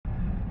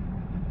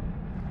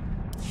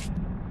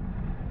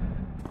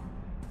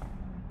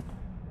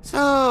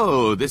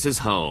So, this is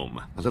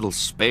home. A little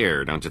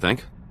spare, don't you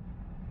think?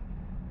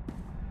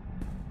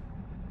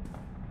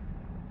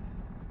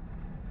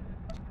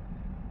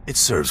 It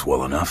serves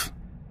well enough.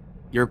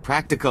 You're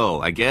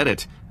practical, I get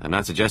it. I'm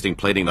not suggesting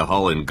plating the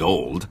hull in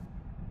gold.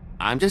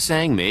 I'm just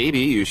saying maybe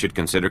you should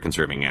consider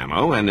conserving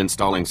ammo and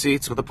installing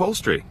seats with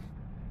upholstery.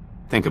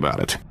 Think about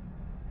it.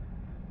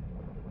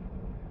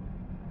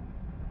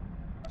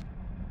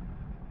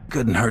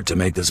 Couldn't hurt to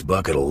make this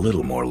bucket a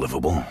little more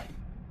livable.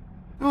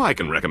 Oh, I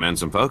can recommend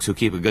some folks who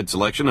keep a good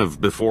selection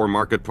of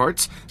before-market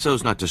parts so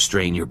as not to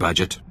strain your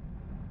budget.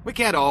 We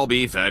can't all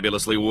be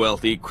fabulously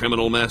wealthy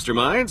criminal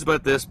masterminds,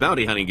 but this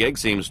bounty hunting gig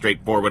seems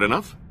straightforward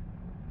enough.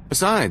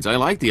 Besides, I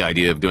like the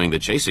idea of doing the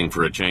chasing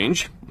for a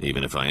change,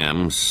 even if I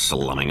am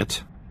slumming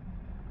it.